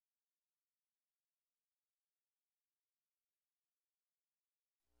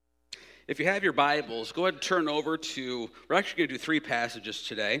If you have your Bibles, go ahead and turn over to, we're actually going to do three passages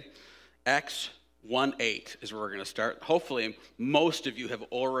today. Acts 1:8 is where we're going to start. Hopefully, most of you have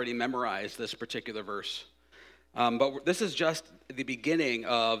already memorized this particular verse. But this is just the beginning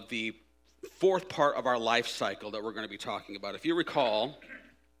of the fourth part of our life cycle that we're going to be talking about. If you recall,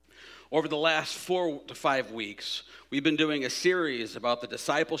 over the last 4 to 5 weeks, we've been doing a series about the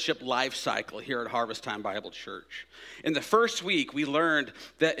discipleship life cycle here at Harvest Time Bible Church. In the first week, we learned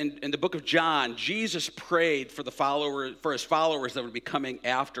that in the book of John, Jesus prayed for his followers that would be coming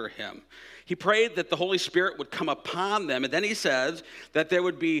after him. He prayed that the Holy Spirit would come upon them, and then he says that there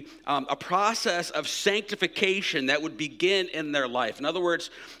would be a process of sanctification that would begin in their life. In other words,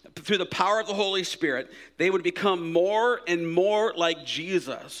 through the power of the Holy Spirit, they would become more and more like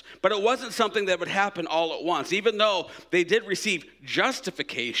Jesus. But it wasn't something that would happen all at once. Even though they did receive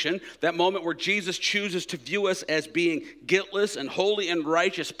justification, that moment where Jesus chooses to view us as being guiltless and holy and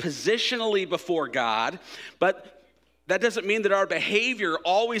righteous positionally before God, but that doesn't mean that our behavior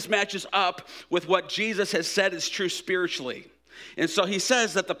always matches up with what Jesus has said is true spiritually. And so he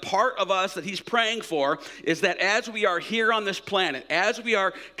says that the part of us that he's praying for is that as we are here on this planet, as we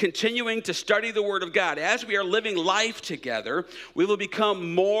are continuing to study the Word of God, as we are living life together, we will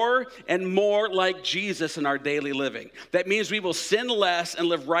become more and more like Jesus in our daily living. That means we will sin less and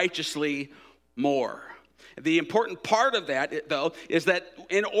live righteously more. The important part of that, though, is that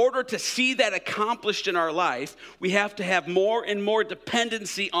in order to see that accomplished in our life, we have to have more and more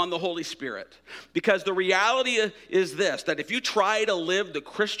dependency on the Holy Spirit. Because the reality is this, that if you try to live the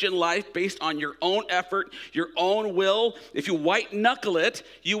Christian life based on your own effort, your own will, if you white knuckle it,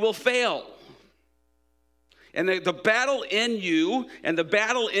 you will fail. And the battle in you and the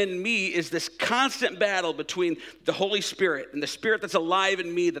battle in me is this constant battle between the Holy Spirit and the Spirit that's alive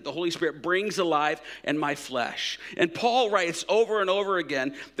in me, that the Holy Spirit brings alive, and my flesh. And Paul writes over and over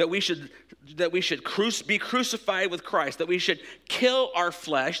again that we should be crucified with Christ, that we should kill our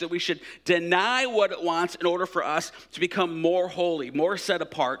flesh, that we should deny what it wants in order for us to become more holy, more set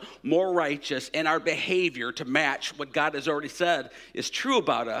apart, more righteous, and our behavior to match what God has already said is true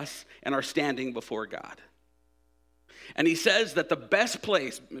about us and our standing before God. And he says that the best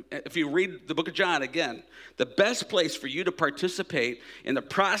place, if you read the book of John again, the best place for you to participate in the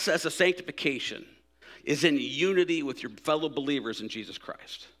process of sanctification is in unity with your fellow believers in Jesus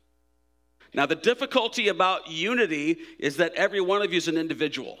Christ. Now, the difficulty about unity is that every one of you is an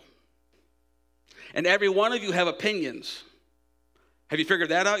individual. And every one of you have opinions. Have you figured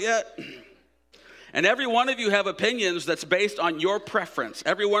that out yet? And every one of you have opinions that's based on your preference.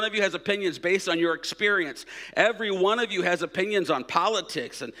 Every one of you has opinions based on your experience. Every one of you has opinions on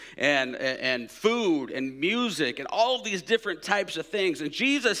politics and food and music and all of these different types of things. And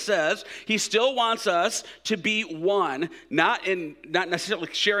Jesus says he still wants us to be one, not necessarily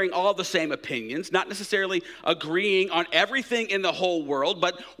sharing all the same opinions, not necessarily agreeing on everything in the whole world,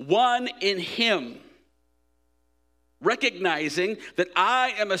 but one in him. Recognizing that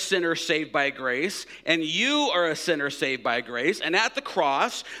I am a sinner saved by grace, and you are a sinner saved by grace, and at the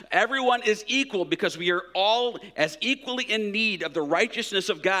cross, everyone is equal because we are all as equally in need of the righteousness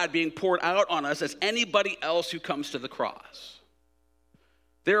of God being poured out on us as anybody else who comes to the cross.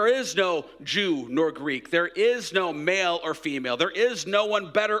 There is no Jew nor Greek. There is no male or female. There is no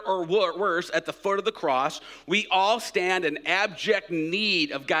one better or worse at the foot of the cross. We all stand in abject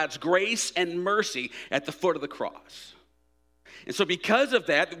need of God's grace and mercy at the foot of the cross. And so because of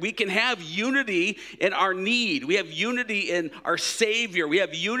that, we can have unity in our need. We have unity in our Savior. We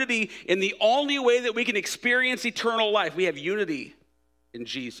have unity in the only way that we can experience eternal life. We have unity in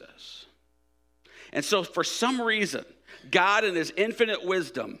Jesus. And so for some reason, God in his infinite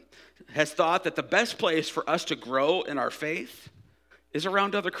wisdom has thought that the best place for us to grow in our faith is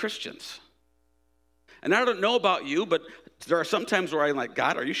around other Christians. And I don't know about you, but there are some times where I'm like,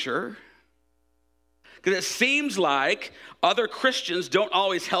 God, are you sure? Because it seems like other Christians don't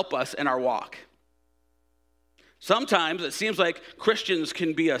always help us in our walk. Sometimes it seems like Christians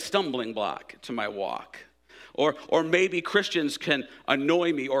can be a stumbling block to my walk. Or maybe Christians can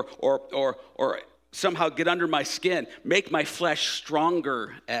annoy me or somehow get under my skin, make my flesh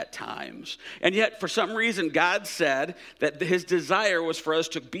stronger at times. And yet, for some reason, God said that his desire was for us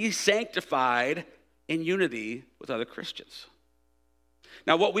to be sanctified in unity with other Christians.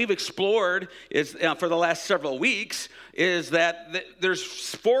 Now, what we've explored is for the last several weeks is that there's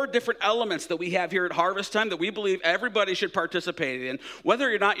 4 different elements that we have here at Harvest Time that we believe everybody should participate in.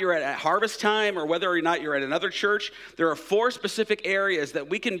 Whether or not you're at Harvest Time or whether or not you're at another church, there are 4 specific areas that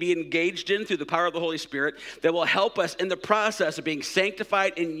we can be engaged in through the power of the Holy Spirit that will help us in the process of being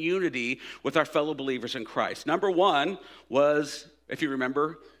sanctified in unity with our fellow believers in Christ. Number 1 was if you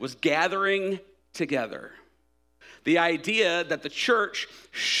remember, was gathering together. The idea that the church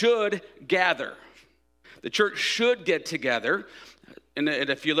should gather. The church should get together. And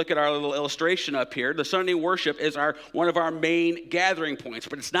if you look at our little illustration up here, the Sunday worship is one of our main gathering points,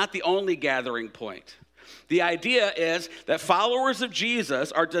 but it's not the only gathering point. The idea is that followers of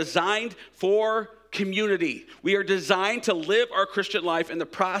Jesus are designed for community. We are designed to live our Christian life in the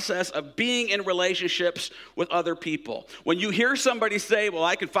process of being in relationships with other people. When you hear somebody say, well,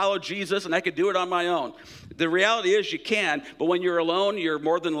 I can follow Jesus and I can do it on my own, the reality is you can, but when you're alone, you're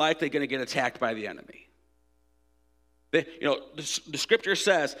more than likely going to get attacked by the enemy. The scripture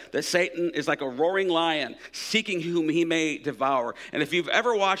says that Satan is like a roaring lion seeking whom he may devour. And if you've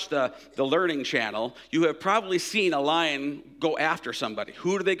ever watched the Learning Channel, you have probably seen a lion go after somebody.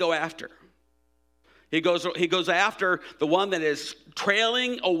 Who do they go after? He goes after the one that is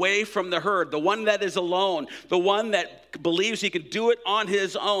trailing away from the herd, the one that is alone, the one that believes he can do it on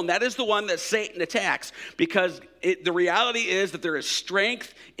his own. That is the one that Satan attacks, because the reality is that there is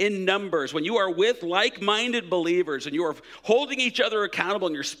strength in numbers. When you are with like-minded believers and you are holding each other accountable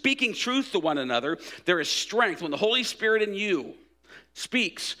and you're speaking truth to one another, there is strength. When the Holy Spirit in you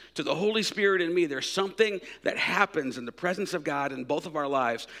speaks to the Holy Spirit in me, there's something that happens in the presence of God in both of our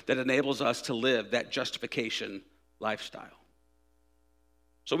lives that enables us to live that justification lifestyle.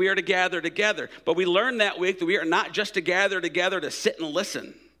 So we are to gather together, but we learned that week that we are not just to gather together to sit and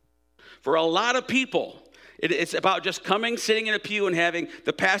listen. For a lot of people, it's about just coming, sitting in a pew, and having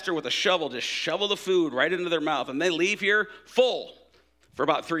the pastor with a shovel just shovel the food right into their mouth, and they leave here full for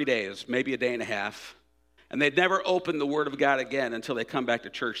about 3 days, maybe a day and a half. And they'd never open the Word of God again until they come back to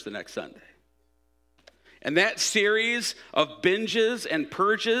church the next Sunday. And that series of binges and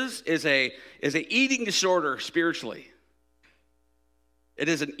purges is a eating disorder spiritually. It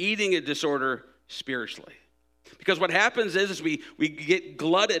is an eating disorder spiritually. Because what happens is we get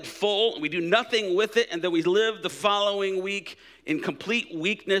glutted full, and we do nothing with it, and then we live the following week in complete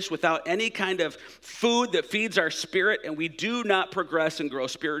weakness without any kind of food that feeds our spirit, and we do not progress and grow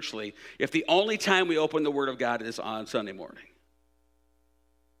spiritually if the only time we open the Word of God is on Sunday morning.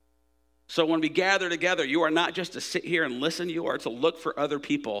 So when we gather together, you are not just to sit here and listen, you are to look for other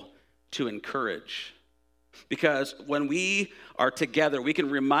people to encourage. Because when we are together, we can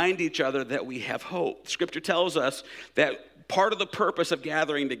remind each other that we have hope. Scripture tells us that part of the purpose of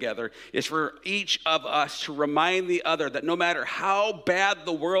gathering together is for each of us to remind the other that no matter how bad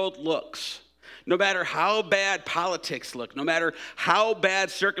the world looks, no matter how bad politics look, no matter how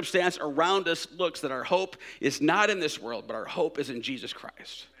bad circumstance around us looks, that our hope is not in this world, but our hope is in Jesus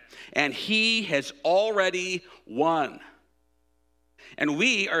Christ. And he has already won. And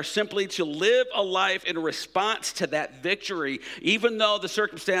we are simply to live a life in response to that victory, even though the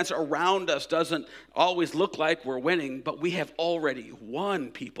circumstance around us doesn't always look like we're winning, but we have already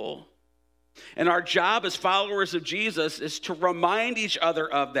won, people. And our job as followers of Jesus is to remind each other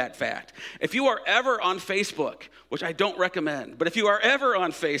of that fact. If you are ever on Facebook, which I don't recommend, but if you are ever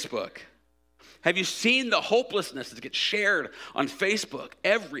on Facebook, have you seen the hopelessness that gets shared on Facebook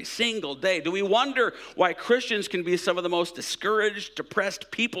every single day? Do we wonder why Christians can be some of the most discouraged, depressed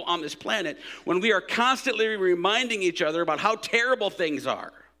people on this planet when we are constantly reminding each other about how terrible things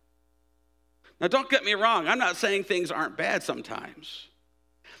are? Now, don't get me wrong. I'm not saying things aren't bad sometimes.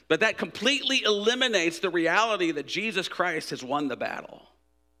 But that completely eliminates the reality that Jesus Christ has won the battle.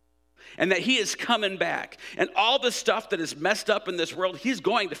 And that he is coming back. And all the stuff that is messed up in this world, he's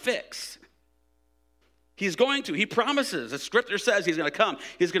going to fix. He's going to. He promises. The scripture says he's going to come.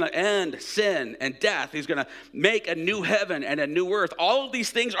 He's going to end sin and death. He's going to make a new heaven and a new earth. All of these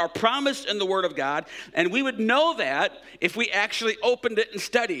things are promised in the Word of God, and we would know that if we actually opened it and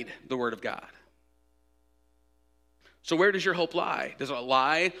studied the Word of God. So where does your hope lie? Does it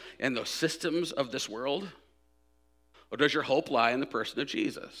lie in the systems of this world? Or does your hope lie in the person of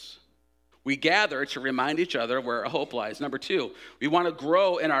Jesus? We gather to remind each other of where our hope lies. Number two, we want to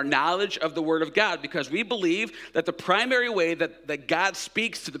grow in our knowledge of the Word of God because we believe that the primary way that God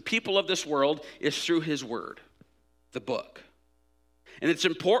speaks to the people of this world is through his Word, the book. And it's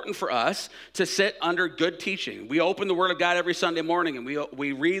important for us to sit under good teaching. We open the Word of God every Sunday morning and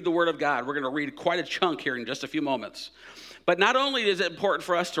we read the Word of God. We're going to read quite a chunk here in just a few moments. But not only is it important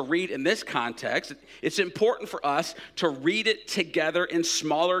for us to read in this context, it's important for us to read it together in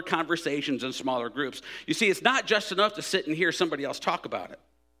smaller conversations and smaller groups. You see, it's not just enough to sit and hear somebody else talk about it.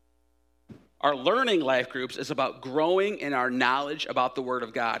 Our learning life groups is about growing in our knowledge about the Word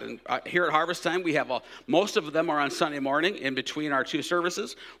of God. And here at Harvest Time, we have most of them are on Sunday morning in between our two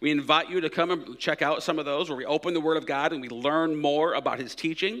services. We invite you to come and check out some of those where we open the Word of God and we learn more about his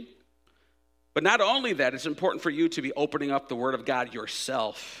teaching. But not only that, it's important for you to be opening up the Word of God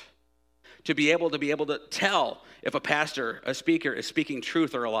yourself, to be able to tell if a pastor, a speaker, is speaking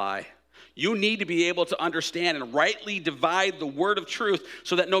truth or a lie. You need to be able to understand and rightly divide the word of truth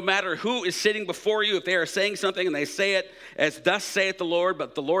so that no matter who is sitting before you, if they are saying something and they say it as thus saith the Lord,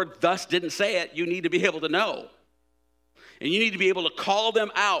 but the Lord thus didn't say it, you need to be able to know. And you need to be able to call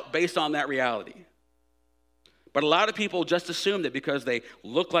them out based on that reality. But a lot of people just assume that because they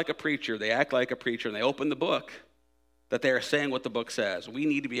look like a preacher, they act like a preacher, and they open the book, that they are saying what the book says. We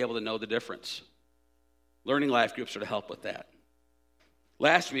need to be able to know the difference. Learning life groups are to help with that.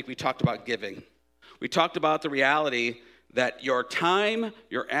 Last week, we talked about giving. We talked about the reality that your time,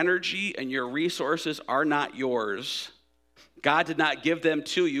 your energy, and your resources are not yours. God did not give them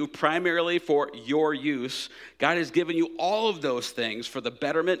to you primarily for your use. God has given you all of those things for the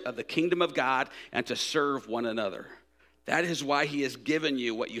betterment of the kingdom of God and to serve one another. That is why he has given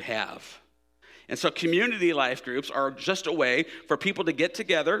you what you have. And so community life groups are just a way for people to get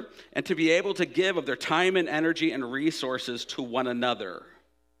together and to be able to give of their time and energy and resources to one another.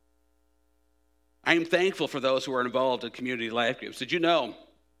 I am thankful for those who are involved in community life groups. Did you know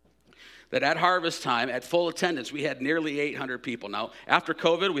that at harvest time, at full attendance, we had nearly 800 people? Now, after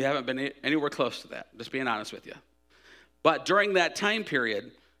COVID, we haven't been anywhere close to that, just being honest with you. But during that time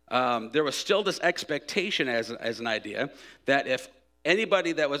period, there was still this expectation as an idea that if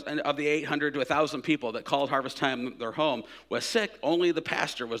anybody that was of the 800 to 1,000 people that called harvest time their home was sick, only the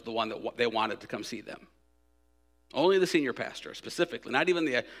pastor was the one that they wanted to come see them. Only the senior pastor specifically, not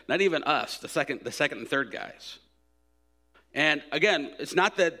even us, the second and third guys. And again, it's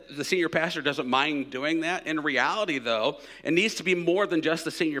not that the senior pastor doesn't mind doing that. In reality, though, it needs to be more than just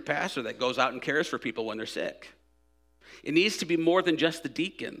the senior pastor that goes out and cares for people when they're sick. It needs to be more than just the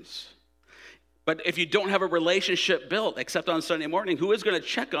deacons. But if you don't have a relationship built, except on Sunday morning, who is going to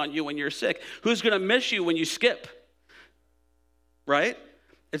check on you when you're sick? Who's going to miss you when you skip? Right?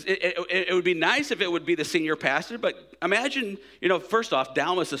 It would be nice if it would be the senior pastor, but imagine, first off,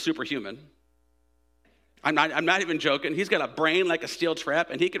 Dalmas is superhuman. I'm not even joking. He's got a brain like a steel trap,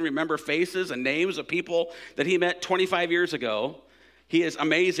 and he can remember faces and names of people that he met 25 years ago. He is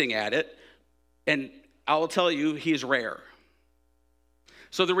amazing at it, and I will tell you, he's rare.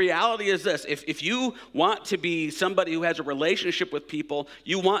 So the reality is this: if you want to be somebody who has a relationship with people,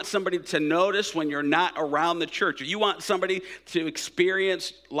 you want somebody to notice when you're not around the church, or you want somebody to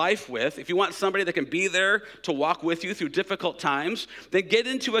experience life with, if you want somebody that can be there to walk with you through difficult times, then get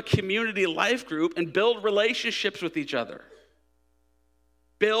into a community life group and build relationships with each other.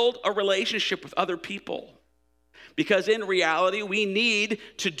 Build a relationship with other people. Because in reality, we need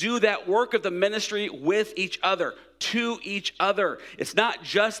to do that work of the ministry with each other, to each other. It's not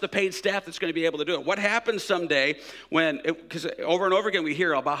just the paid staff that's going to be able to do it. What happens someday because over and over again we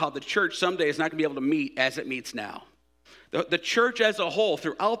hear about how the church someday is not going to be able to meet as it meets now. The church as a whole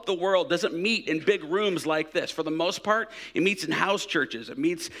throughout the world doesn't meet in big rooms like this. For the most part, it meets in house churches. It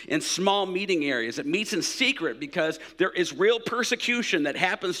meets in small meeting areas. It meets in secret because there is real persecution that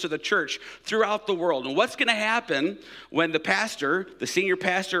happens to the church throughout the world. And what's going to happen when the pastor, the senior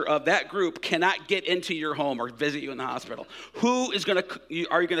pastor of that group, cannot get into your home or visit you in the hospital? Who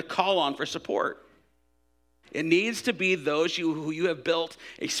are you going to call on for support? It needs to be those who you have built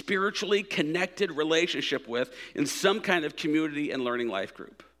a spiritually connected relationship with in some kind of community and learning life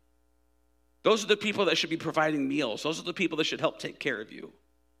group. Those are the people that should be providing meals. Those are the people that should help take care of you.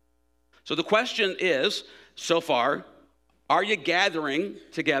 So the question is, so far, are you gathering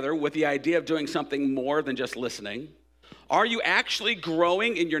together with the idea of doing something more than just listening? Are you actually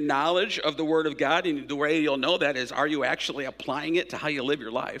growing in your knowledge of the Word of God? And the way you'll know that is, are you actually applying it to how you live your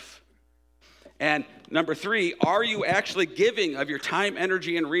life? And number 3, are you actually giving of your time,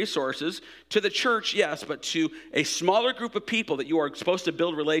 energy, and resources to the church? Yes, but to a smaller group of people that you are supposed to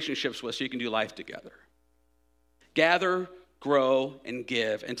build relationships with so you can do life together. Gather, grow, and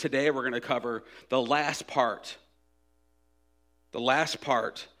give. And today we're going to cover the last part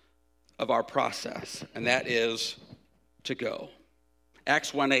of our process, and that is to go.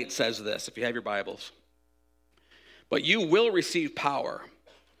 Acts 1:8 says this, if you have your Bibles. But you will receive power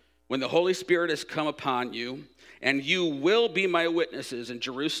when the Holy Spirit has come upon you, and you will be my witnesses in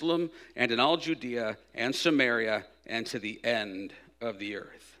Jerusalem and in all Judea and Samaria and to the end of the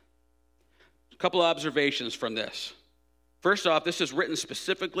earth. A couple observations from this. First off, this is written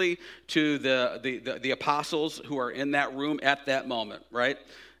specifically to the apostles who are in that room at that moment, right?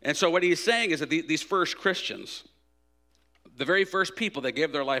 And so what he's saying is that these first Christians, the very first people that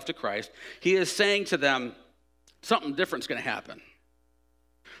gave their life to Christ, he is saying to them, something different is going to happen.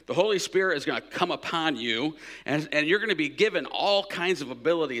 the Holy Spirit is going to come upon you, and you're going to be given all kinds of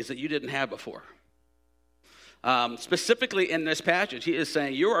abilities that you didn't have before. Specifically in this passage, he is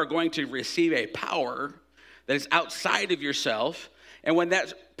saying you are going to receive a power that is outside of yourself, and when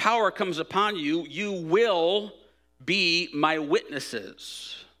that power comes upon you, you will be my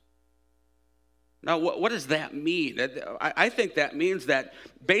witnesses. Now, what does that mean? I think that means that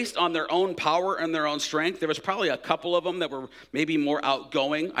based on their own power and their own strength, there was probably a couple of them that were maybe more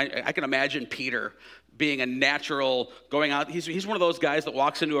outgoing. I can imagine Peter being a natural going out. He's one of those guys that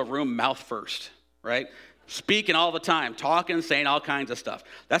walks into a room mouth first, right? Speaking all the time, talking, saying all kinds of stuff.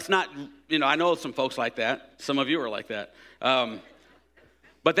 That's not, I know some folks like that. Some of you are like that.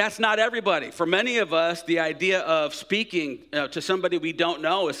 But that's not everybody. For many of us, the idea of speaking to somebody we don't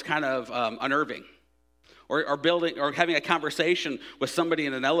know is kind of unnerving. Or building or having a conversation with somebody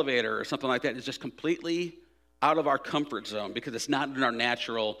in an elevator or something like that is just completely out of our comfort zone because it's not in our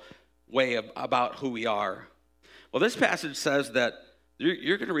natural way about who we are. Well, this passage says that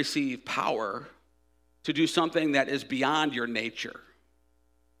you're going to receive power to do something that is beyond your nature.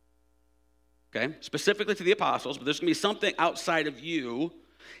 Okay? Specifically to the apostles, but there's going to be something outside of you.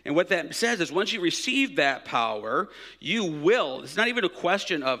 And what that says is once you receive that power, you will. It's not even a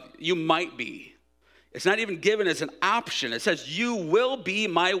question of you might be. It's not even given as an option. It says you will be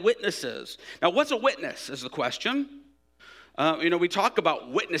my witnesses. Now, what's a witness is the question. We talk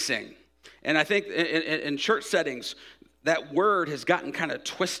about witnessing. And I think in church settings, that word has gotten kind of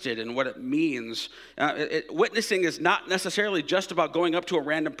twisted in what it means. Witnessing is not necessarily just about going up to a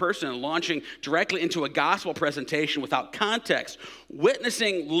random person and launching directly into a gospel presentation without context.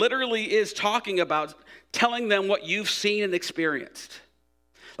 Witnessing literally is talking about telling them what you've seen and experienced.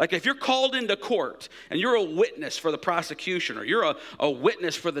 Like if you're called into court and you're a witness for the prosecution or you're a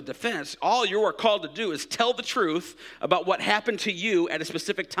witness for the defense, all you are called to do is tell the truth about what happened to you at a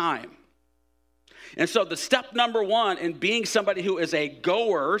specific time. And so the step number one in being somebody who is a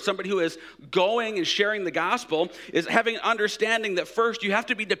goer, somebody who is going and sharing the gospel, is having an understanding that first you have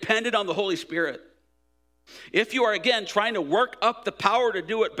to be dependent on the Holy Spirit. If you are, again, trying to work up the power to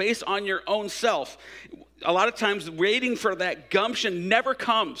do it based on your own self, a lot of times waiting for that gumption never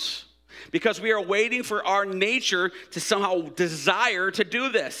comes because we are waiting for our nature to somehow desire to do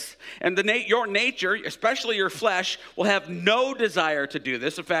this. And your nature, especially your flesh, will have no desire to do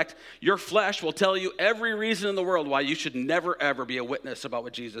this. In fact, your flesh will tell you every reason in the world why you should never, ever be a witness about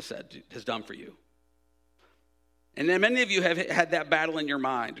what Jesus has done for you. And then many of you have had that battle in your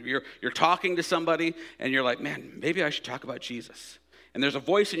mind. You're talking to somebody, and you're like, man, maybe I should talk about Jesus. And there's a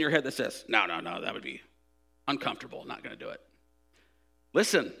voice in your head that says, no, that would be uncomfortable, not going to do it.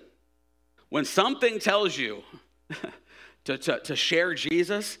 Listen, when something tells you to share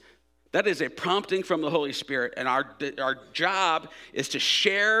Jesus, that is a prompting from the Holy Spirit. And our job is to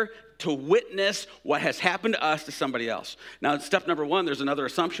share, to witness what has happened to us to somebody else. Now, step number one, there's another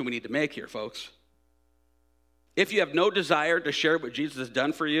assumption we need to make here, folks. If you have no desire to share what Jesus has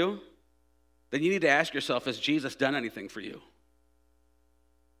done for you, then you need to ask yourself, has Jesus done anything for you?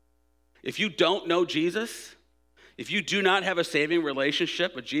 If you don't know Jesus, if you do not have a saving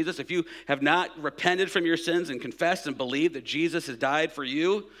relationship with Jesus, if you have not repented from your sins and confessed and believed that Jesus has died for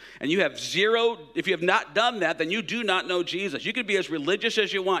you, and if you have not done that, then you do not know Jesus. You can be as religious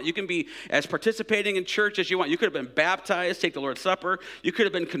as you want. You can be as participating in church as you want. You could have been baptized, take the Lord's Supper. You could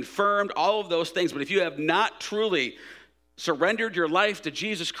have been confirmed, all of those things. But if you have not truly surrendered your life to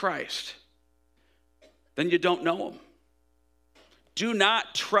Jesus Christ, then you don't know him. Do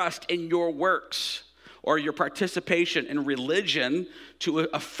not trust in your works or your participation in religion to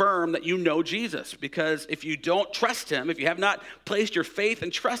affirm that you know Jesus. Because if you don't trust him, if you have not placed your faith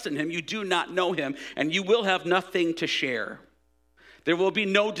and trust in him, you do not know him, and you will have nothing to share. There will be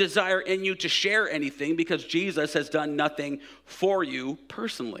no desire in you to share anything because Jesus has done nothing for you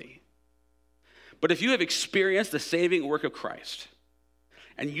personally. But if you have experienced the saving work of Christ,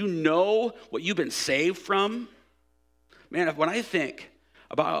 and you know what you've been saved from, man, when I think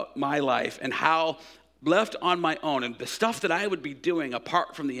about my life and how left on my own and the stuff that I would be doing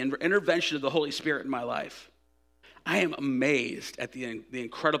apart from the intervention of the Holy Spirit in my life, I am amazed at the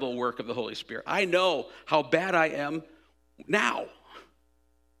incredible work of the Holy Spirit. I know how bad I am now,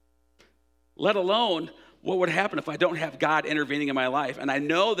 let alone what would happen if I don't have God intervening in my life. And I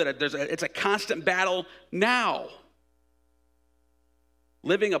know that it's a constant battle now.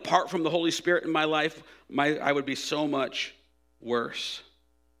 Living apart from the Holy Spirit in my life, I would be so much worse.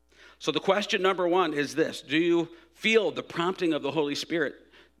 So the question number one is this: do you feel the prompting of the Holy Spirit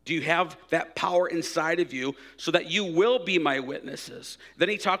Do you have that power inside of you so that you will be my witnesses? Then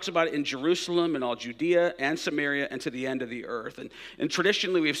he talks about it in Jerusalem and all Judea and Samaria and to the end of the earth. And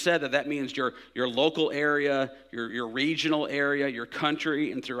traditionally we've said that means your local area, your regional area, your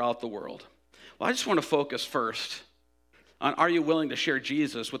country, and throughout the world. Well, I just want to focus first on, are you willing to share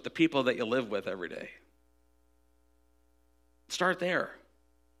Jesus with the people that you live with every day? Start there.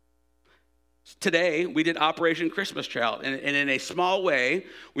 Today, we did Operation Christmas Child, and in a small way,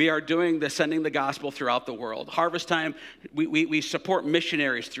 we are doing sending the gospel throughout the world. Harvest time, we support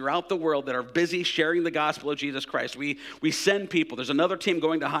missionaries throughout the world that are busy sharing the gospel of Jesus Christ. We send people. There's another team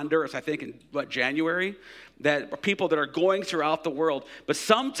going to Honduras, I think, in January, that are people that are going throughout the world. But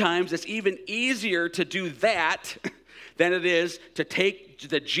sometimes it's even easier to do that than it is to take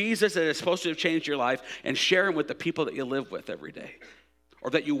the Jesus that is supposed to have changed your life and share him with the people that you live with every day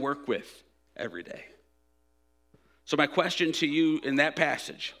or that you work with every day. So my question to you in that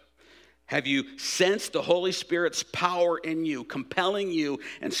passage, have you sensed the Holy Spirit's power in you, compelling you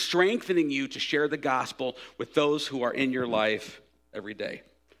and strengthening you to share the gospel with those who are in your life every day?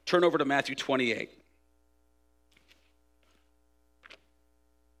 Turn over to Matthew 28.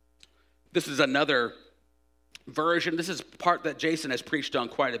 This is another version. This is part that Jason has preached on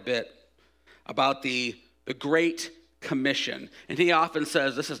quite a bit about the Great Commission. And he often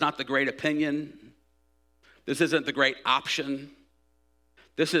says this is not the great opinion. This isn't the great option.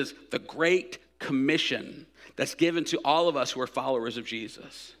 This is the Great Commission that's given to all of us who are followers of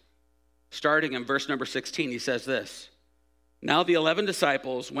Jesus. Starting in verse number 16, he says this: Now the 11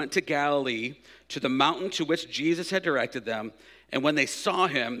 disciples went to Galilee, to the mountain to which Jesus had directed them, and when they saw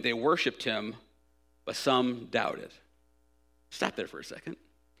him, they worshiped him, but some doubted. Stop there for a second.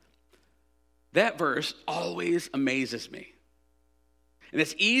 That verse always amazes me. And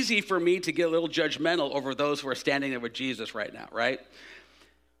it's easy for me to get a little judgmental over those who are standing there with Jesus right now, right?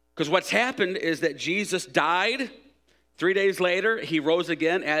 Because what's happened is that Jesus died. 3 days later, he rose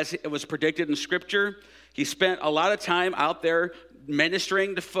again as it was predicted in Scripture. He spent a lot of time out there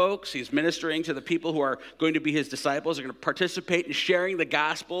ministering to folks. He's ministering to the people who are going to be his disciples. They're going to participate in sharing the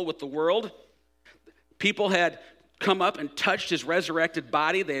gospel with the world. People had come up and touched his resurrected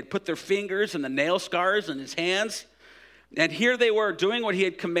body. They had put their fingers in the nail scars in his hands. And here they were doing what he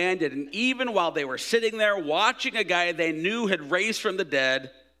had commanded. And even while they were sitting there watching a guy they knew had raised from the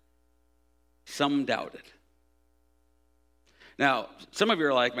dead, some doubted. Now, some of you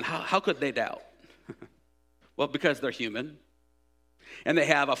are like, man, how could they doubt? Well, because they're human. And they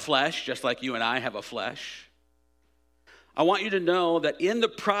have a flesh, just like you and I have a flesh. I want you to know that in the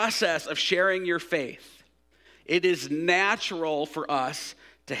process of sharing your faith, it is natural for us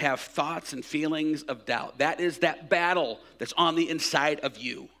to have thoughts and feelings of doubt. That is that battle that's on the inside of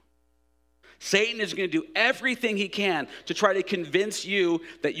you. Satan is going to do everything he can to try to convince you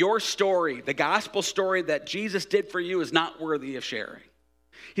that your story, the gospel story that Jesus did for you, is not worthy of sharing.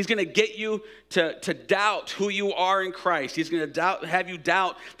 He's going to get you to doubt who you are in Christ. He's going to have you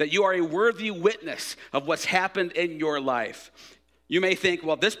doubt that you are a worthy witness of what's happened in your life. You may think,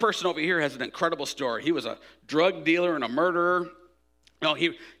 well, this person over here has an incredible story. He was a drug dealer and a murderer. No,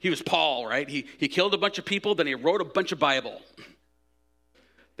 he was Paul, right? He killed a bunch of people, then he wrote a bunch of Bible.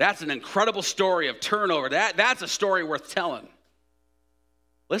 That's an incredible story of turnover. That's a story worth telling.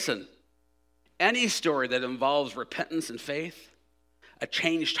 Listen, any story that involves repentance and faith, a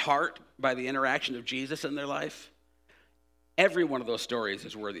changed heart by the interaction of Jesus in their life, every one of those stories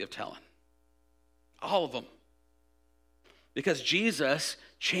is worthy of telling. All of them. Because Jesus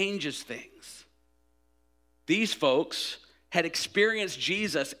changes things. These folks had experienced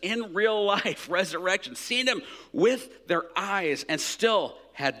Jesus in real life, resurrection, seen him with their eyes, and still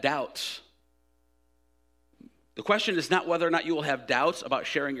had doubts. The question is not whether or not you will have doubts about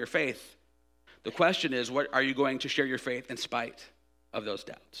sharing your faith. The question is, what are you going to share your faith in spite of those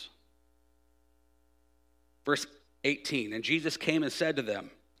doubts? Verse 18, and Jesus came and said to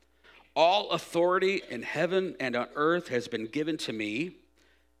them, all authority in heaven and on earth has been given to me.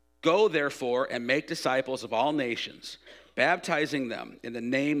 Go, therefore, and make disciples of all nations, baptizing them in the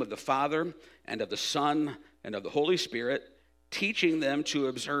name of the Father and of the Son and of the Holy Spirit, teaching them to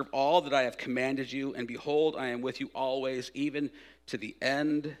observe all that I have commanded you. And behold, I am with you always, even to the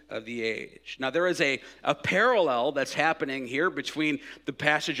end of the age. Now, there is a parallel that's happening here between the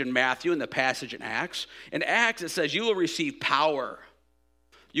passage in Matthew and the passage in Acts. In Acts, it says, you will receive power.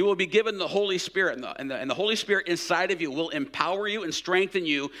 You will be given the Holy Spirit, and the Holy Spirit inside of you will empower you and strengthen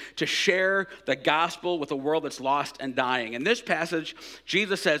you to share the gospel with a world that's lost and dying. In this passage,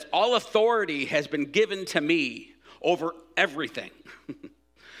 Jesus says, all authority has been given to me over everything.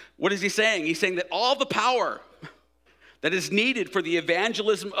 What is he saying? He's saying that all the power that is needed for the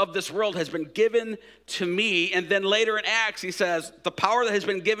evangelism of this world has been given to me. And then later in Acts, he says, the power that has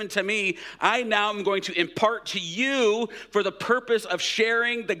been given to me, I now am going to impart to you for the purpose of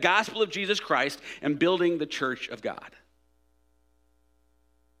sharing the gospel of Jesus Christ and building the church of God.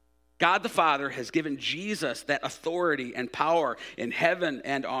 God the Father has given Jesus that authority and power in heaven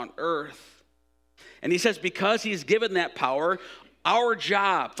and on earth. And he says, because he's given that power, our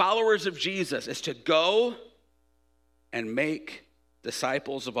job, followers of Jesus, is to go and make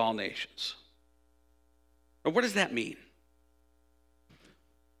disciples of all nations. But what does that mean?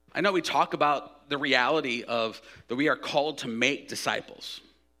 I know we talk about the reality of that we are called to make disciples.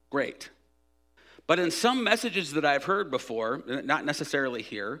 Great. But in some messages that I've heard before, not necessarily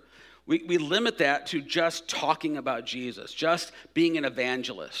here, we limit that to just talking about Jesus, just being an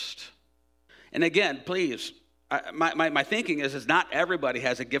evangelist. And again, please, my thinking is not everybody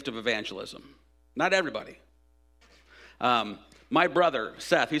has a gift of evangelism. Not everybody. My brother,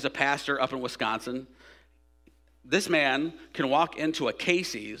 Seth, he's a pastor up in Wisconsin. This man can walk into a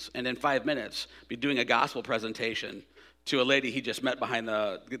Casey's and in 5 minutes be doing a gospel presentation to a lady he just met behind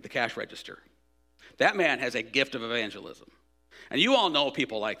the cash register. That man has a gift of evangelism. And you all know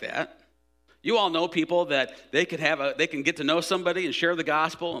people like that. You all know people that they can get to know somebody and share the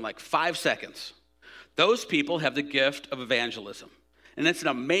gospel in like 5 seconds. Those people have the gift of evangelism. And it's an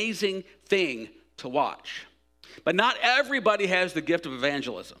amazing thing to watch. But not everybody has the gift of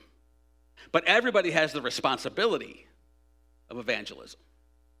evangelism. But everybody has the responsibility of evangelism.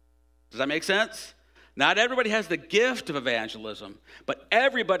 Does that make sense? Not everybody has the gift of evangelism, but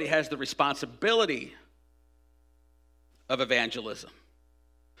everybody has the responsibility of evangelism.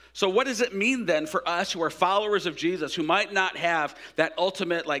 So what does it mean then for us who are followers of Jesus, who might not have that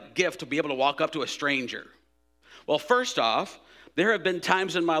ultimate gift to be able to walk up to a stranger? Well, first off, there have been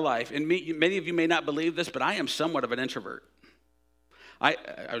times in my life, and many of you may not believe this, but I am somewhat of an introvert. I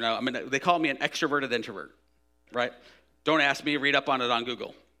don't know, they call me an extroverted introvert, right? Don't ask me, read up on it on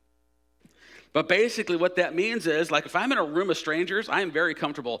Google. But basically what that means is, if I'm in a room of strangers, I am very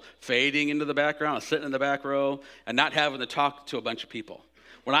comfortable fading into the background, sitting in the back row, and not having to talk to a bunch of people.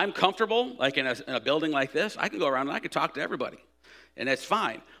 When I'm comfortable, in a building like this, I can go around and I can talk to everybody, and it's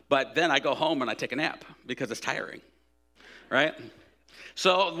fine. But then I go home and I take a nap because it's tiring, right?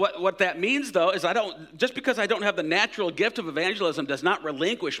 So what that means, though, is just because I don't have the natural gift of evangelism does not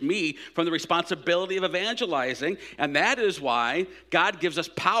relinquish me from the responsibility of evangelizing, and that is why God gives us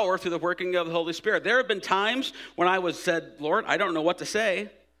power through the working of the Holy Spirit. There have been times when I said, Lord, I don't know what to say,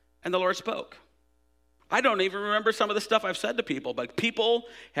 and the Lord spoke. I don't even remember some of the stuff I've said to people, but people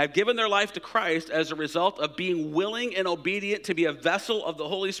have given their life to Christ as a result of being willing and obedient to be a vessel of the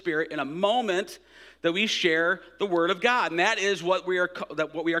Holy Spirit in a moment that we share the Word of God. And that is what we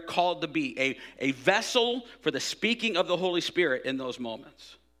are called to be, a vessel for the speaking of the Holy Spirit in those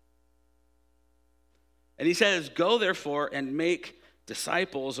moments. And he says, go therefore and make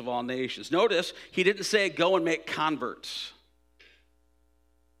disciples of all nations. Notice, he didn't say go and make converts.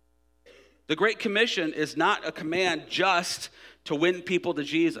 The Great Commission is not a command just to win people to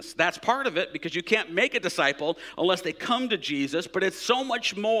Jesus. That's part of it, because you can't make a disciple unless they come to Jesus, but it's so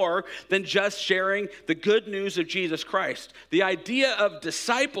much more than just sharing the good news of Jesus Christ. The idea of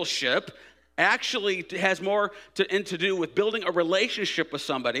discipleship actually has more to do with building a relationship with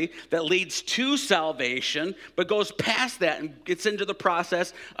somebody that leads to salvation, but goes past that and gets into the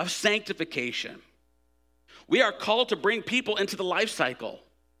process of sanctification. We are called to bring people into the life cycle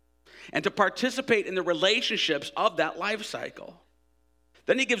and to participate in the relationships of that life cycle.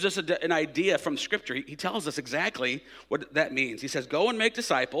 Then he gives us an idea from Scripture. He tells us exactly what that means. He says, go and make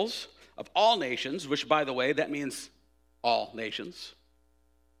disciples of all nations, which, by the way, that means all nations,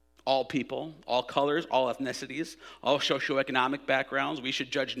 all people, all colors, all ethnicities, all socioeconomic backgrounds. We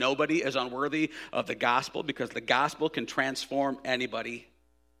should judge nobody as unworthy of the gospel, because the gospel can transform anybody.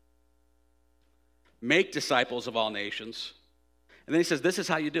 Make disciples of all nations. And then he says, this is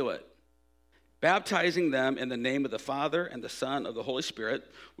how you do it. Baptizing them in the name of the Father and the Son and of the Holy Spirit,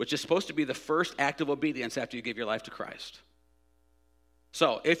 which is supposed to be the first act of obedience after you give your life to Christ.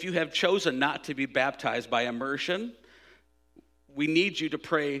 So if you have chosen not to be baptized by immersion, we need you to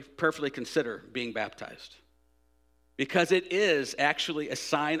prayerfully consider being baptized. Because it is actually a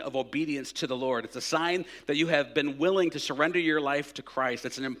sign of obedience to the Lord. It's a sign that you have been willing to surrender your life to Christ.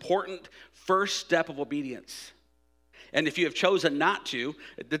 It's an important first step of obedience. And if you have chosen not to,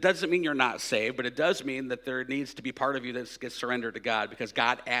 it doesn't mean you're not saved, but it does mean that there needs to be part of you that gets surrendered to God, because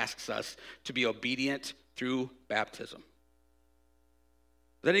God asks us to be obedient through baptism.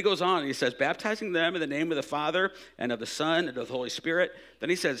 Then he goes on and he says, baptizing them in the name of the Father and of the Son and of the Holy Spirit. Then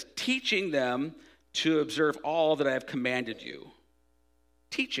he says, teaching them to observe all that I have commanded you.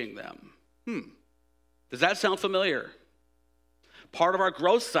 Teaching them. Does that sound familiar? Part of our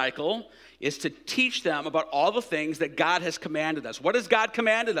growth cycle is to teach them about all the things that God has commanded us. What has God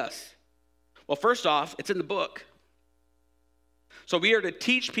commanded us? Well, first off, it's in the book. So we are to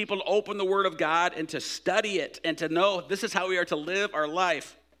teach people to open the Word of God and to study it and to know this is how we are to live our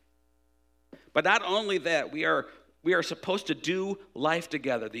life. But not only that, we are supposed to do life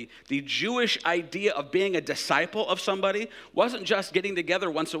together. The Jewish idea of being a disciple of somebody wasn't just getting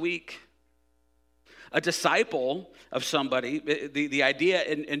together once a week. A disciple of somebody, the idea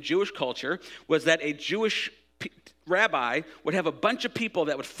in Jewish culture was that a Jewish rabbi would have a bunch of people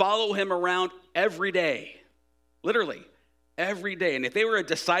that would follow him around every day, literally every day. And if they were a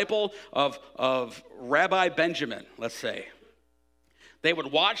disciple of Rabbi Benjamin, let's say, they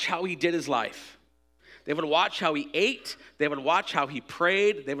would watch how he did his life. They would watch how he ate. They would watch how he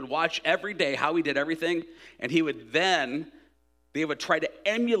prayed. They would watch every day how he did everything. And they would try to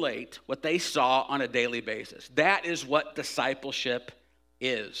emulate what they saw on a daily basis. That is what discipleship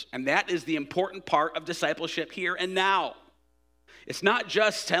is. And that is the important part of discipleship here and now. It's not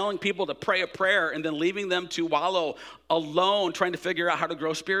just telling people to pray a prayer and then leaving them to wallow alone trying to figure out how to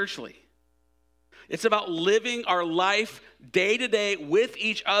grow spiritually. It's about living our life day to day with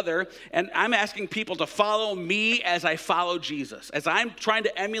each other, and I'm asking people to follow me as I follow Jesus. As I'm trying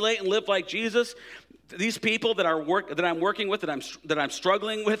to emulate and live like Jesus, these people that I'm working with, that I'm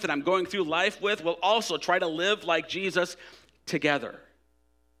struggling with, that I'm going through life with, will also try to live like Jesus together,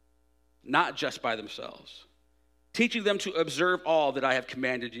 not just by themselves. Teaching them to observe all that I have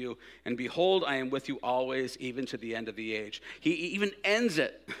commanded you, and behold, I am with you always, even to the end of the age. He even ends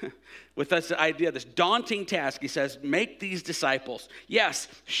it with this idea, this daunting task. He says, make these disciples. Yes,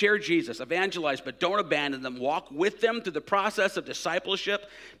 share Jesus, evangelize, but don't abandon them. Walk with them through the process of discipleship.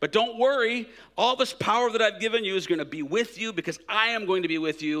 But don't worry, all this power that I've given you is going to be with you, because I am going to be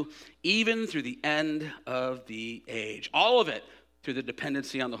with you even through the end of the age. All of it through the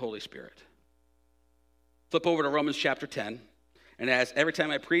dependency on the Holy Spirit. Flip over to Romans chapter 10, and as every time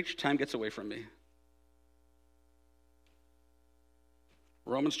I preach, time gets away from me.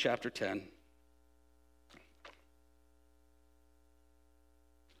 Romans chapter 10.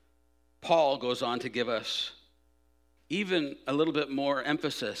 Paul goes on to give us even a little bit more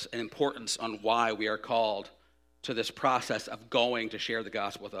emphasis and importance on why we are called to this process of going to share the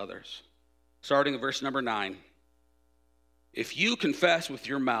gospel with others. Starting at verse number 9. If you confess with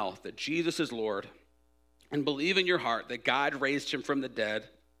your mouth that Jesus is Lord, and believe in your heart that God raised him from the dead,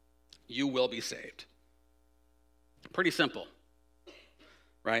 you will be saved. Pretty simple,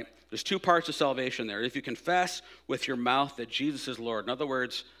 right? There's two parts of salvation there. If you confess with your mouth that Jesus is Lord, in other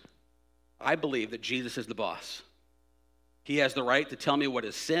words, I believe that Jesus is the boss. He has the right to tell me what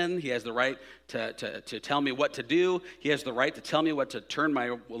is sin. He has the right to tell me what to do. He has the right to tell me what to turn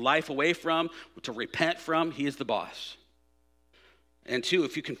my life away from, to repent from. He is the boss. And two,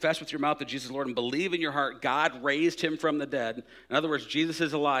 if you confess with your mouth that Jesus is Lord and believe in your heart God raised him from the dead, in other words, Jesus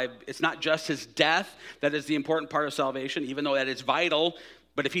is alive. It's not just his death that is the important part of salvation, even though that is vital.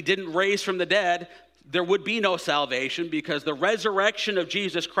 But if he didn't raise from the dead, there would be no salvation, because the resurrection of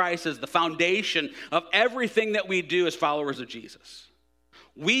Jesus Christ is the foundation of everything that we do as followers of Jesus.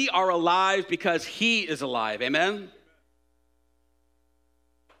 We are alive because he is alive. Amen?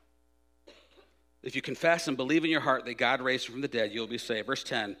 If you confess and believe in your heart that God raised him from the dead, you'll be saved. Verse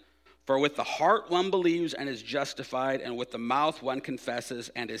 10, for with the heart one believes and is justified, and with the mouth one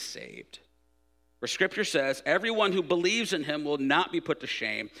confesses and is saved. For Scripture says, everyone who believes in him will not be put to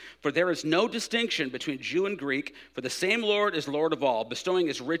shame, for there is no distinction between Jew and Greek, for the same Lord is Lord of all, bestowing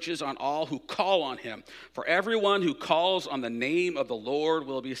his riches on all who call on him. For everyone who calls on the name of the Lord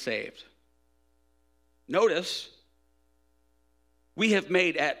will be saved. Notice, we have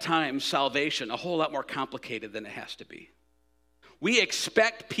made at times salvation a whole lot more complicated than it has to be. We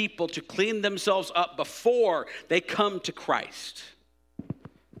expect people to clean themselves up before they come to Christ.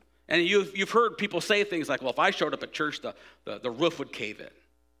 And you've heard people say things like, well, if I showed up at church, the roof would cave in.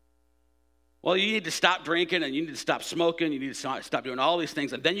 Well, you need to stop drinking, and you need to stop smoking, you need to stop doing all these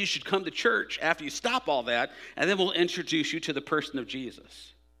things, and then you should come to church after you stop all that, and then we'll introduce you to the person of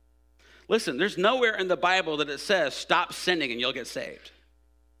Jesus. Listen, there's nowhere in the Bible that it says stop sinning and you'll get saved.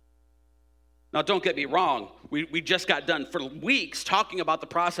 Now, don't get me wrong. We just got done for weeks talking about the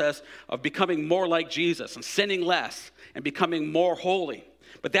process of becoming more like Jesus and sinning less and becoming more holy.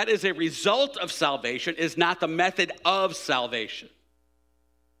 But that is a result of salvation, is not the method of salvation.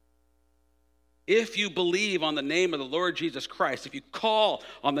 If you believe on the name of the Lord Jesus Christ, if you call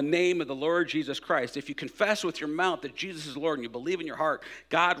on the name of the Lord Jesus Christ, if you confess with your mouth that Jesus is Lord and you believe in your heart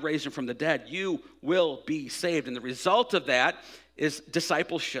God raised him from the dead, you will be saved. And the result of that is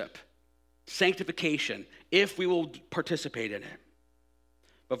discipleship, sanctification, if we will participate in it.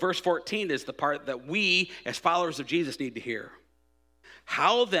 But verse 14 is the part that we, as followers of Jesus, need to hear.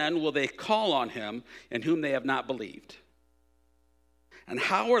 How then will they call on him in whom they have not believed? And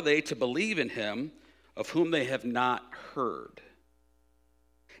how are they to believe in him of whom they have not heard?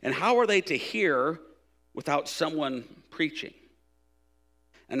 And how are they to hear without someone preaching?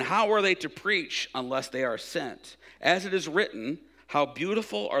 And how are they to preach unless they are sent? As it is written, how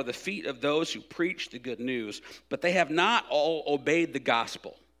beautiful are the feet of those who preach the good news, but they have not all obeyed the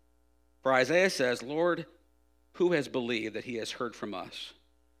gospel. For Isaiah says, Lord, who has believed that he has heard from us?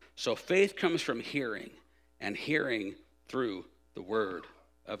 So faith comes from hearing, and hearing through the word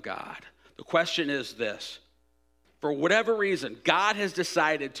of God. The question is this. For whatever reason, God has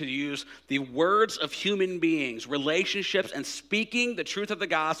decided to use the words of human beings, relationships, and speaking the truth of the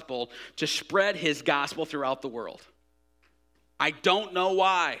gospel to spread his gospel throughout the world. I don't know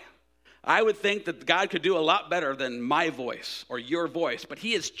why. I would think that God could do a lot better than my voice or your voice, but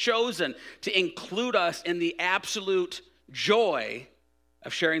he has chosen to include us in the absolute joy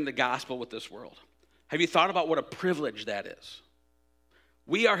of sharing the gospel with this world. Have you thought about what a privilege that is?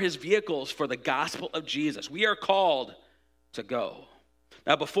 We are his vehicles for the gospel of Jesus. We are called to go.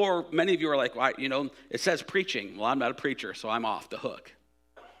 Now, before, many of you are like, well, it says preaching. Well, I'm not a preacher, so I'm off the hook.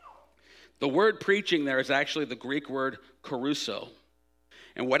 The word preaching there is actually the Greek word kerusso.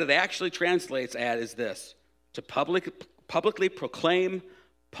 And what it actually translates as is this: to publicly proclaim,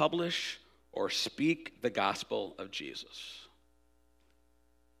 publish, or speak the gospel of Jesus.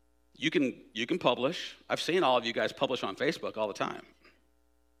 You can publish. I've seen all of you guys publish on Facebook all the time.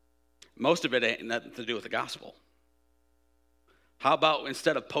 Most of it ain't nothing to do with the gospel. How about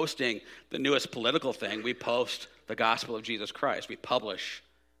instead of posting the newest political thing, we post the gospel of Jesus Christ. We publish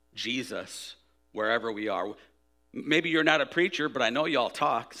Jesus wherever we are. Maybe you're not a preacher, but I know y'all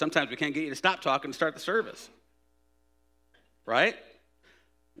talk. Sometimes we can't get you to stop talking and start the service. Right?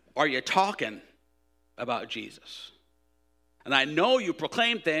 Are you talking about Jesus? And I know you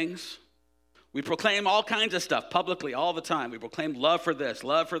proclaim things. We proclaim all kinds of stuff publicly all the time. We proclaim love for this,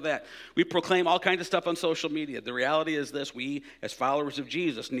 love for that. We proclaim all kinds of stuff on social media. The reality is this: we, as followers of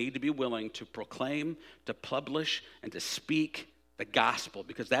Jesus, need to be willing to proclaim, to publish, and to speak the gospel,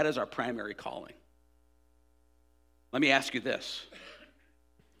 because that is our primary calling. Let me ask you this.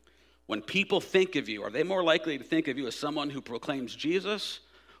 When people think of you, are they more likely to think of you as someone who proclaims Jesus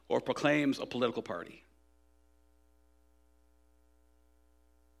or proclaims a political party?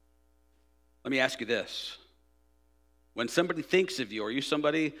 Let me ask you this. When somebody thinks of you, are you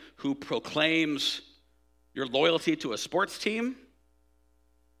somebody who proclaims your loyalty to a sports team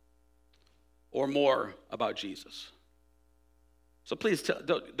or more about Jesus? So please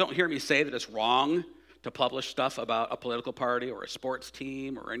don't hear me say that it's wrong to publish stuff about a political party or a sports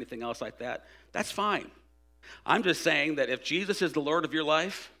team or anything else like that. That's fine. I'm just saying that if Jesus is the Lord of your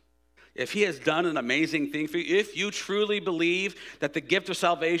life, if he has done an amazing thing for you, if you truly believe that the gift of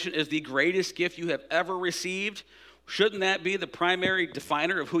salvation is the greatest gift you have ever received, shouldn't that be the primary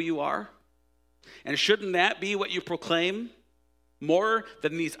definer of who you are? And shouldn't that be what you proclaim more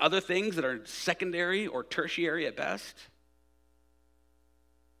than these other things that are secondary or tertiary at best?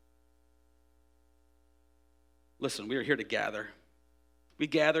 Listen, we are here to gather. We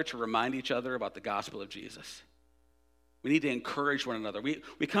gather to remind each other about the gospel of Jesus. We need to encourage one another.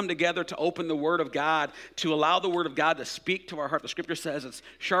 We come together to open the Word of God, to allow the Word of God to speak to our heart. The Scripture says it's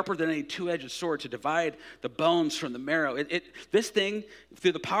sharper than any two-edged sword to divide the bones from the marrow. This thing,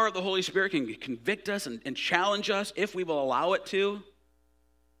 through the power of the Holy Spirit, can convict us and challenge us if we will allow it to.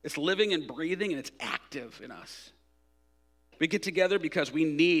 It's living and breathing, and it's active in us. We get together because we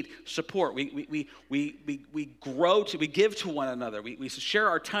need support. We grow we give to one another. We share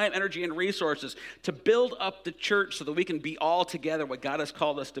our time, energy, and resources to build up the church so that we can be all together what God has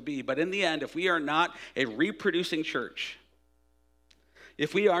called us to be. But in the end, if we are not a reproducing church,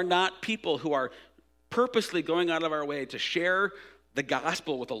 if we are not people who are purposely going out of our way to share the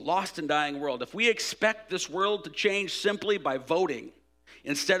gospel with a lost and dying world, if we expect this world to change simply by voting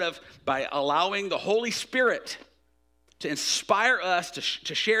instead of by allowing the Holy Spirit to inspire us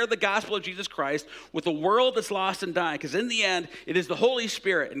to share the gospel of Jesus Christ with a world that's lost and dying. Because in the end, it is the Holy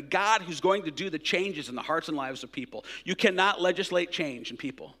Spirit and God who's going to do the changes in the hearts and lives of people. You cannot legislate change in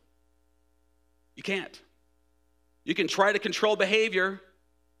people. You can't. You can try to control behavior,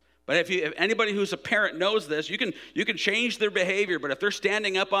 but if anybody who's a parent knows this, you can change their behavior, but if they're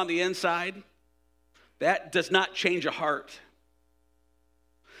standing up on the inside, That does not change a heart.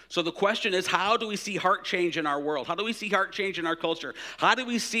 So the question is, how do we see heart change in our world? How do we see heart change in our culture? How do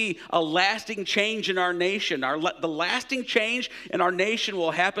we see a lasting change in our nation? The lasting change in our nation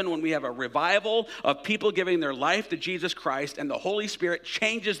will happen when we have a revival of people giving their life to Jesus Christ, and the Holy Spirit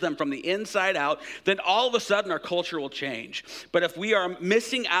changes them from the inside out. Then all of a sudden our culture will change. But if we are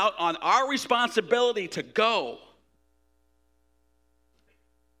missing out on our responsibility to go,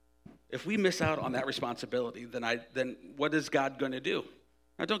 if we miss out on that responsibility, then what is God going to do?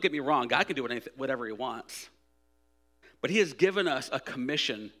 Now, don't get me wrong. God can do whatever he wants. But he has given us a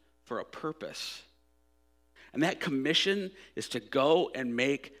commission for a purpose. And that commission is to go and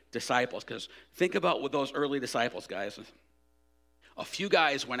make disciples. Because think about what those early disciples, guys. A few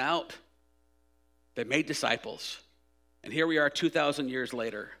guys went out. They made disciples. And here we are 2,000 years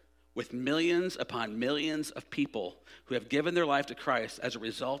later with millions upon millions of people who have given their life to Christ as a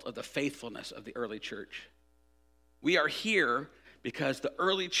result of the faithfulness of the early church. We are here because the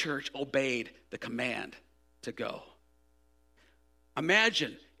early church obeyed the command to go.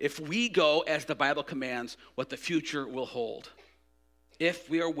 Imagine if we go as the Bible commands, what the future will hold. If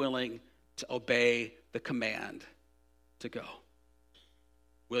we are willing to obey the command to go.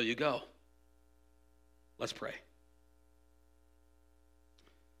 Will you go? Let's pray.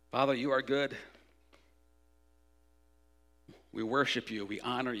 Father, you are good. We worship you. We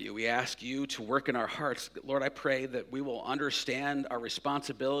honor you. We ask you to work in our hearts. Lord, I pray that we will understand our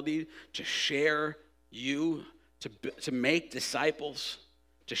responsibility to share you, to make disciples,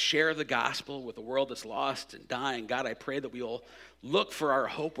 to share the gospel with a world that's lost and dying. God, I pray that we will look for our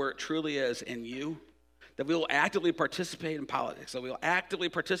hope where it truly is in you, that we will actively participate in politics, that we will actively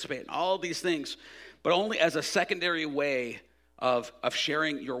participate in all of these things, but only as a secondary way of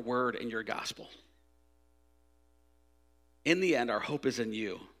sharing your word and your gospel. In the end, our hope is in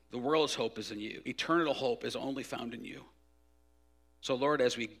you. The world's hope is in you. Eternal hope is only found in you. So, Lord,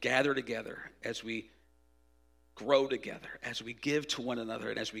 as we gather together, as we grow together, as we give to one another,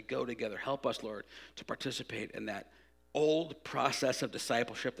 and as we go together, help us, Lord, to participate in that old process of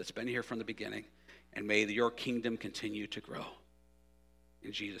discipleship that's been here from the beginning, and may your kingdom continue to grow.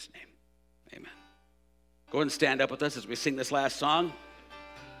 In Jesus' name, amen. Go ahead and stand up with us as we sing this last song.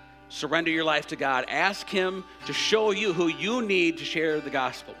 Surrender your life to God. Ask him to show you who you need to share the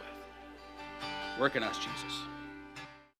gospel with. Work in us, Jesus.